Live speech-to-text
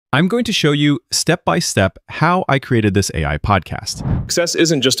I'm going to show you step by step how I created this AI podcast. Success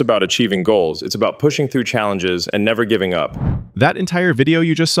isn't just about achieving goals, it's about pushing through challenges and never giving up. That entire video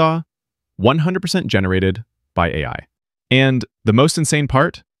you just saw, 100% generated by AI. And the most insane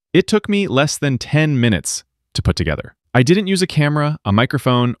part, it took me less than 10 minutes to put together. I didn't use a camera, a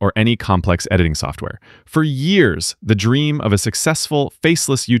microphone, or any complex editing software. For years, the dream of a successful,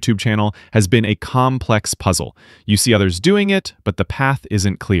 faceless YouTube channel has been a complex puzzle. You see others doing it, but the path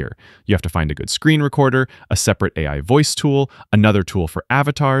isn't clear. You have to find a good screen recorder, a separate AI voice tool, another tool for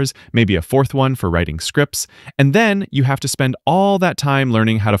avatars, maybe a fourth one for writing scripts, and then you have to spend all that time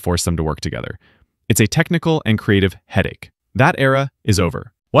learning how to force them to work together. It's a technical and creative headache. That era is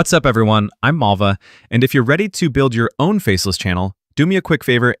over. What's up, everyone? I'm Malva, and if you're ready to build your own Faceless channel, do me a quick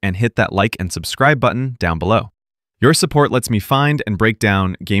favor and hit that like and subscribe button down below. Your support lets me find and break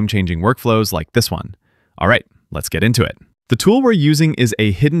down game-changing workflows like this one. All right, let's get into it. The tool we're using is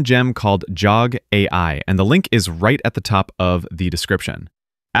a hidden gem called Jogg AI, and the link is right at the top of the description.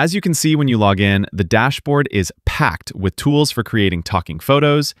 As you can see when you log in, the dashboard is packed with tools for creating talking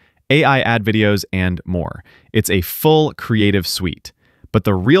photos, AI ad videos, and more. It's a full creative suite. But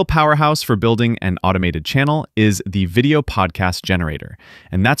the real powerhouse for building an automated channel is the video podcast generator,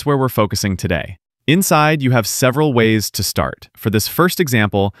 and that's where we're focusing today. Inside, you have several ways to start. For this first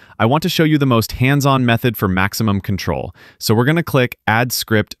example, I want to show you the most hands-on method for maximum control, so we're going to click Add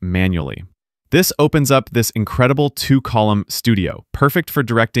Script manually. This opens up this incredible two-column studio, perfect for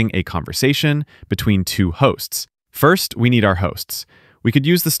directing a conversation between two hosts. First, we need our hosts. We could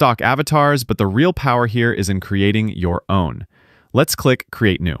use the stock avatars, but the real power here is in creating your own. Let's click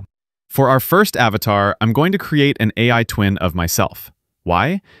Create New. For our first avatar, I'm going to create an AI twin of myself.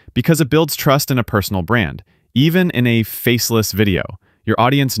 Why? Because it builds trust in a personal brand. Even in a faceless video, your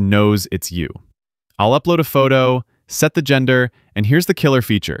audience knows it's you. I'll upload a photo, set the gender, and here's the killer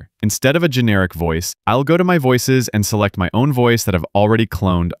feature. Instead of a generic voice, I'll go to my voices and select my own voice that I've already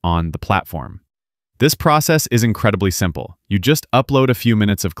cloned on the platform. This process is incredibly simple. You just upload a few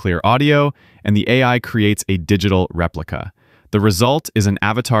minutes of clear audio, and the AI creates a digital replica. The result is an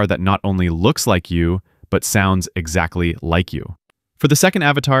avatar that not only looks like you, but sounds exactly like you. For the second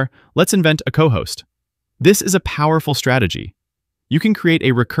avatar, let's invent a co-host. This is a powerful strategy. You can create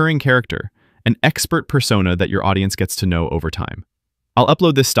a recurring character, an expert persona that your audience gets to know over time. I'll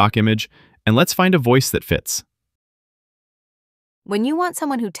upload this stock image, and let's find a voice that fits. When you want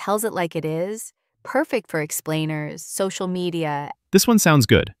someone who tells it like it is, perfect for explainers, social media. This one sounds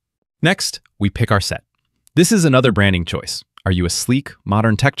good. Next, we pick our set. This is another branding choice. Are you a sleek,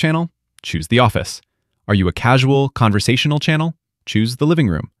 modern tech channel? Choose The Office. Are you a casual, conversational channel? Choose The Living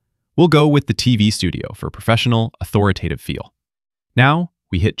Room. We'll go with the TV studio for professional, authoritative feel. Now,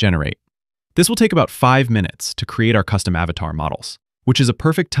 we hit Generate. This will take about 5 minutes to create our custom avatar models, which is a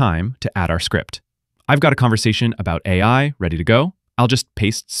perfect time to add our script. I've got a conversation about AI ready to go. I'll just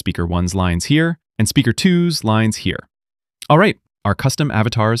paste Speaker 1's lines here and Speaker 2's lines here. All right, our custom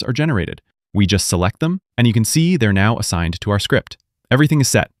avatars are generated. We just select them, and you can see they're now assigned to our script. Everything is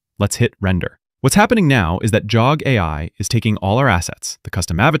set. Let's hit Render. What's happening now is that Jogg AI is taking all our assets, the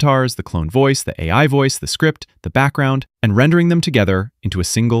custom avatars, the clone voice, the AI voice, the script, the background, and rendering them together into a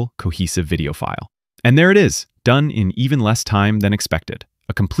single cohesive video file. And there it is, done in even less time than expected.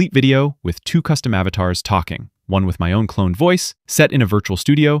 A complete video with 2 custom avatars talking, one with my own cloned voice, set in a virtual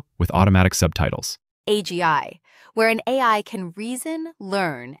studio with automatic subtitles. AGI, where an AI can reason,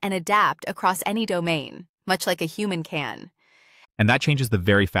 learn, and adapt across any domain, much like a human can. And that changes the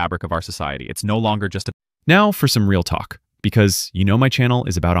very fabric of our society. It's no longer just a... Now for some real talk, because you know my channel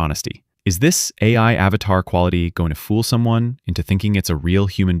is about honesty. Is this AI avatar quality going to fool someone into thinking it's a real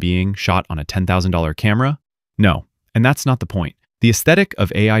human being shot on a $10,000 camera? No, and that's not the point. The aesthetic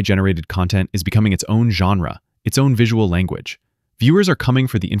of AI-generated content is becoming its own genre, its own visual language. Viewers are coming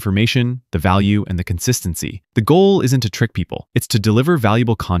for the information, the value, and the consistency. The goal isn't to trick people, it's to deliver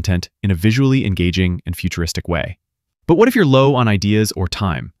valuable content in a visually engaging and futuristic way. But what if you're low on ideas or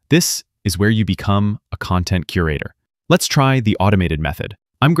time? This is where you become a content curator. Let's try the automated method.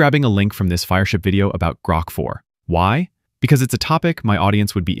 I'm grabbing a link from this Fireship video about Grok 4. Why? Because it's a topic my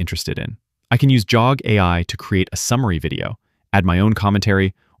audience would be interested in. I can use Jogg AI to create a summary video, add my own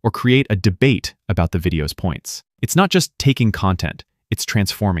commentary, or create a debate about the video's points. It's not just taking content, it's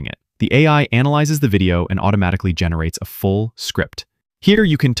transforming it. The AI analyzes the video and automatically generates a full script. Here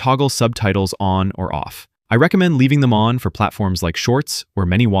you can toggle subtitles on or off. I recommend leaving them on for platforms like Shorts, where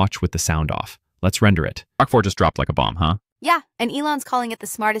many watch with the sound off. Let's render it. Grok 4 just dropped like a bomb, huh? Yeah, and Elon's calling it the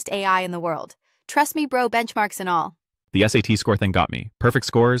smartest AI in the world. Trust me, bro, benchmarks and all. The SAT score thing got me. Perfect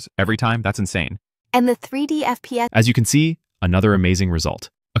scores every time, that's insane. And the 3D FPS. As you can see, another amazing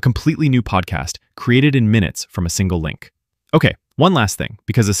result. a completely new podcast created in minutes from a single link. Okay, one last thing,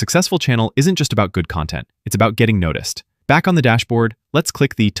 because a successful channel isn't just about good content, it's about getting noticed. Back on the dashboard, let's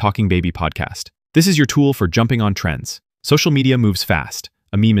click the Talking Baby podcast. This is your tool for jumping on trends. Social media moves fast.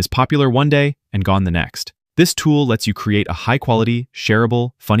 A meme is popular one day and gone the next. This tool lets you create a high-quality,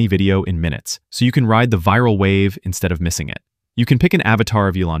 shareable, funny video in minutes, so you can ride the viral wave instead of missing it. You can pick an avatar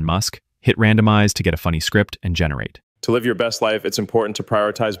of Elon Musk, hit randomize to get a funny script, and generate. To live your best life, it's important to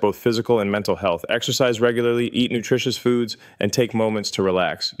prioritize both physical and mental health. Exercise regularly, eat nutritious foods, and take moments to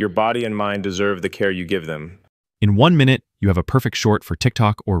relax. Your body and mind deserve the care you give them. In 1 minute, you have a perfect short for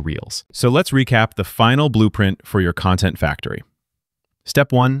TikTok or Reels. So let's recap the final blueprint for your content factory.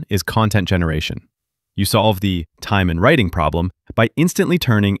 Step 1 is content generation. You solve the time and writing problem by instantly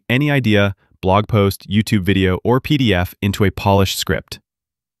turning any idea, blog post, YouTube video, or PDF into a polished script.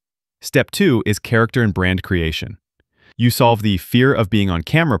 Step 2 is character and brand creation. You solve the fear of being on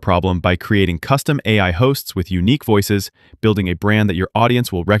camera problem by creating custom AI hosts with unique voices, building a brand that your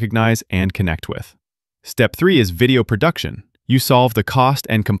audience will recognize and connect with. Step 3 is video production. You solve the cost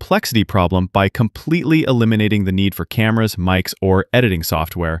and complexity problem by completely eliminating the need for cameras, mics, or editing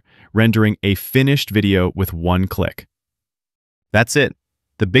software, rendering a finished video with one click. That's it.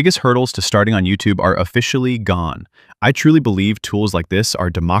 The biggest hurdles to starting on YouTube are officially gone. I truly believe tools like this are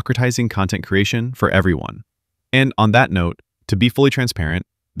democratizing content creation for everyone. And on that note, to be fully transparent,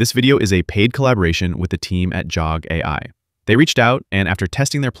 this video is a paid collaboration with the team at Jogg AI. They reached out, and after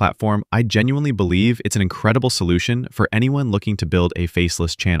testing their platform, I genuinely believe it's an incredible solution for anyone looking to build a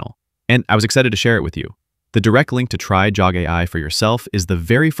faceless channel. And I was excited to share it with you. The direct link to try Jogg AI for yourself is the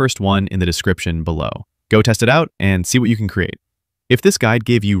very first one in the description below. Go test it out and see what you can create. If this guide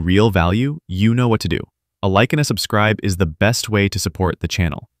gave you real value, you know what to do. A like and a subscribe is the best way to support the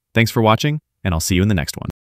channel. Thanks for watching, and I'll see you in the next one.